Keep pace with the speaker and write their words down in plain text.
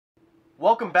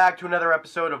Welcome back to another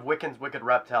episode of Wiccan's Wicked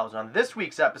Reptiles. On this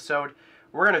week's episode,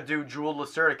 we're going to do jeweled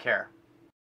Lacerticare.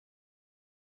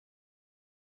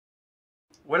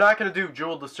 We're not going to do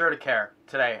jeweled Lacerticare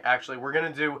today, actually. We're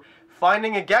going to do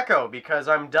finding a gecko because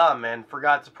I'm dumb and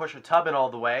forgot to push a tub in all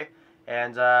the way.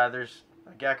 And there's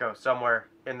a gecko somewhere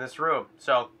in this room.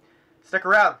 So, stick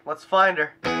around. Let's find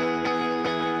her.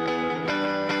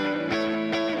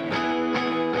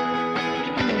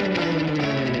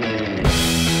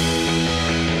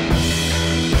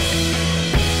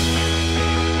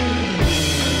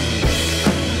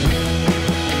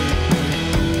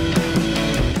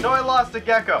 A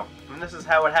gecko, and this is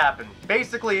how it happened.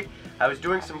 Basically, I was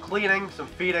doing some cleaning, some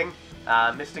feeding,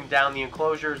 misting down the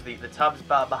enclosures, the tubs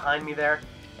behind me there,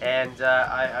 and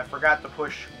I forgot to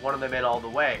push one of them in all the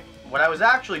way. What I was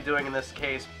actually doing in this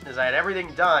case is I had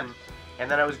everything done,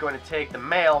 and then I was going to take the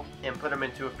male and put him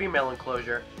into a female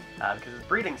enclosure because it's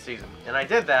breeding season. And I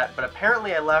did that, but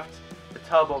apparently I left the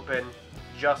tub open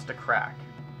just a crack.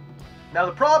 Now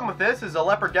the problem with this is a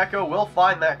leopard gecko will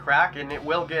find that crack and it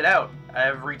will get out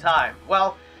every time.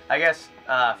 Well, I guess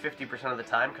 50% of the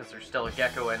time because there's still a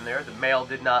gecko in there. The male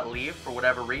did not leave for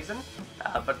whatever reason,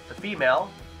 but the female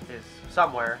is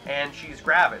somewhere and she's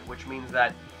gravid, which means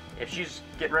that if she's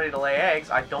getting ready to lay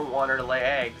eggs, I don't want her to lay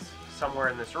eggs somewhere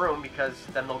in this room because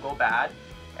then they'll go bad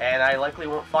and I likely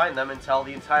won't find them until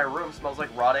the entire room smells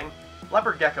like rotting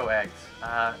leopard gecko eggs.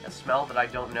 A smell that I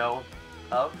don't know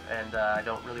of, and I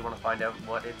don't really want to find out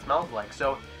what it smells like.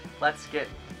 So let's get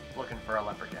looking for a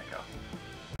leopard gecko.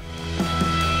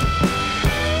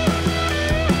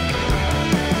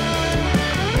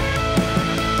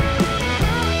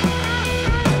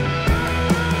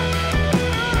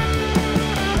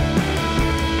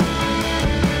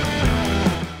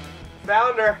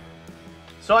 Found her.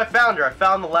 So I found her. I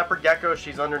found the leopard gecko.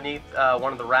 She's underneath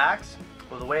one of the racks.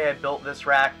 Well, the way I built this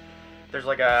rack, there's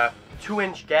like a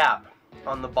 2-inch gap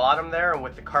on the bottom there, and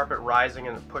with the carpet rising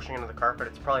and pushing into the carpet,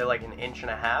 it's probably like 1.5 inches.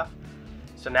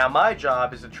 So now my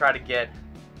job is to try to get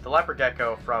the leopard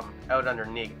gecko from out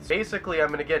underneath. Basically, I'm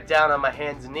going to get down on my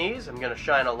hands and knees. I'm going to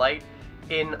shine a light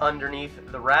in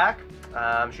underneath the rack.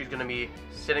 She's going to be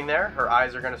sitting there. Her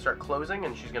eyes are going to start closing,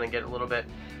 and she's going to get a little bit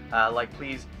like,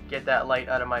 please get that light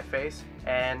out of my face.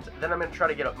 And then I'm going to try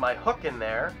to get my hook in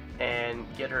there and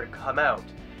get her to come out.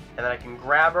 And then I can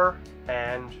grab her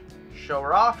and show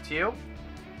her off to you,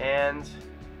 and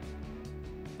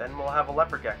then we'll have a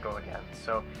leopard gecko again.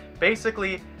 So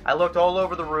basically, I looked all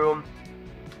over the room,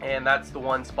 and that's the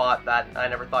one spot that I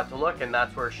never thought to look, and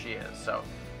that's where she is. So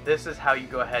this is how you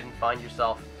go ahead and find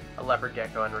yourself a leopard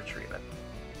gecko and retrieve it.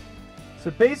 So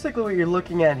basically what you're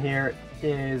looking at here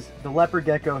is the leopard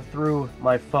gecko through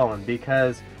my phone,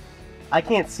 because I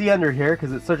can't see under here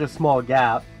because it's such a small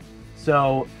gap.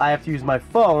 So I have to use my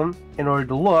phone in order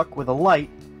to look with a light,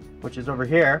 which is over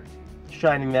here,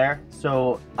 shining there.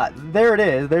 So there it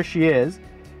is. There she is.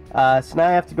 So now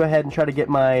I have to go ahead and try to get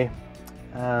my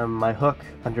my hook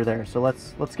under there. So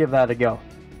let's give that a go.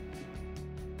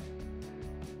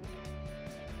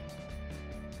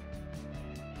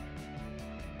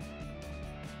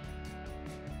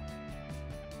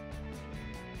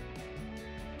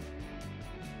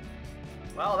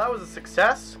 Well, that was a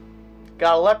success.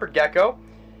 Got a leopard gecko.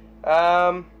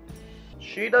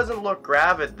 She doesn't look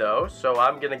gravid though, so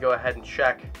I'm gonna go ahead and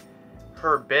check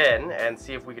her bin and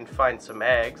see if we can find some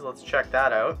eggs. Let's check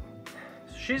that out.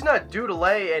 She's not due to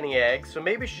lay any eggs, so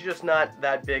maybe she's just not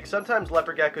that big. Sometimes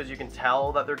leopard geckos, you can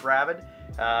tell that they're gravid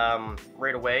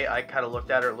right away. I kind of looked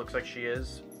at her, it looks like she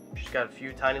is. She's got a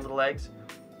few tiny little eggs,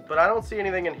 but I don't see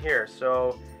anything in here,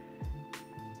 so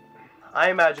I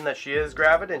imagine that she is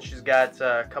gravid and she's got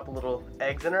a couple little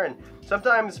eggs in her. And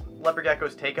sometimes leopard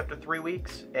geckos take up to 3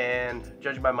 weeks, and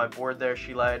judging by my board there,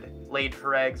 she laid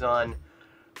her eggs on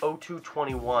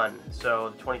 02/21,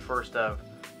 so the 21st of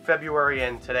February,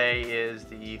 and today is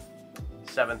the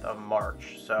 7th of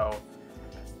March, so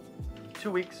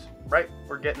 2 weeks, right?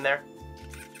 We're getting there.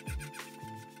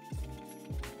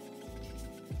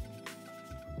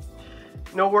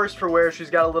 No worse for wear. She's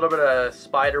got a little bit of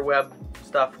spider web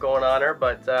stuff going on her,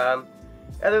 but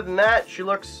other than that, she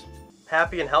looks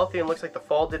happy and healthy and looks like the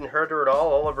fall didn't hurt her at all.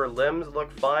 All of her limbs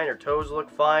look fine, her toes look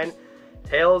fine,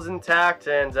 tail is intact,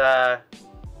 and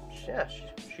yeah,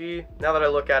 she now that I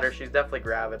look at her, she's definitely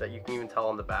gravid. You can even tell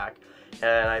on the back,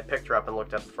 and I picked her up and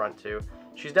looked at the front too.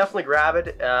 She's definitely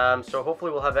gravid, so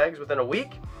hopefully we'll have eggs within a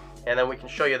week, and then we can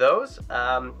show you those.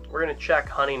 We're gonna check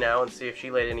Honey now and see if she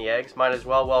laid any eggs. Might as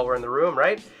well while we're in the room,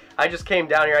 right? I just came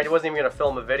down here. I wasn't even gonna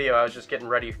film a video. I was just getting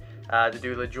ready to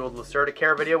do the jeweled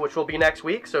Lacerticare video, which will be next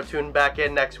week, so tune back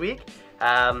in next week.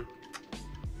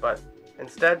 But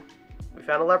instead, we We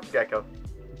found a leopard gecko.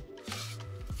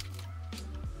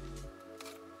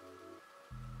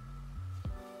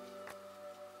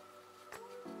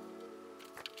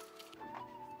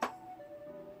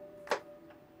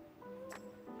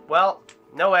 Well,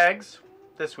 no eggs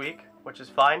this week, which is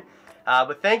fine.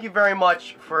 But thank you very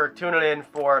much for tuning in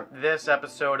for this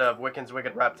episode of Wiccan's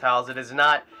Wicked Reptiles. It is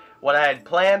not what I had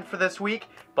planned for this week,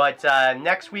 but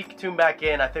next week, tune back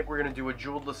in. I think we're going to do a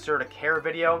jeweled Lacerda care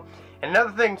video. And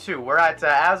another thing too, we're at,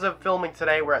 as of filming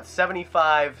today, we're at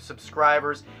 75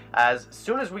 subscribers. As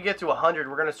soon as we get to 100,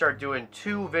 we're going to start doing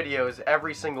 2 videos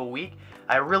every single week.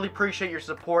 I really appreciate your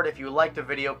support. If you liked the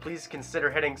video, please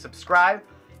consider hitting subscribe.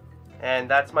 And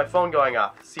that's my phone going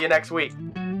off. See you next week.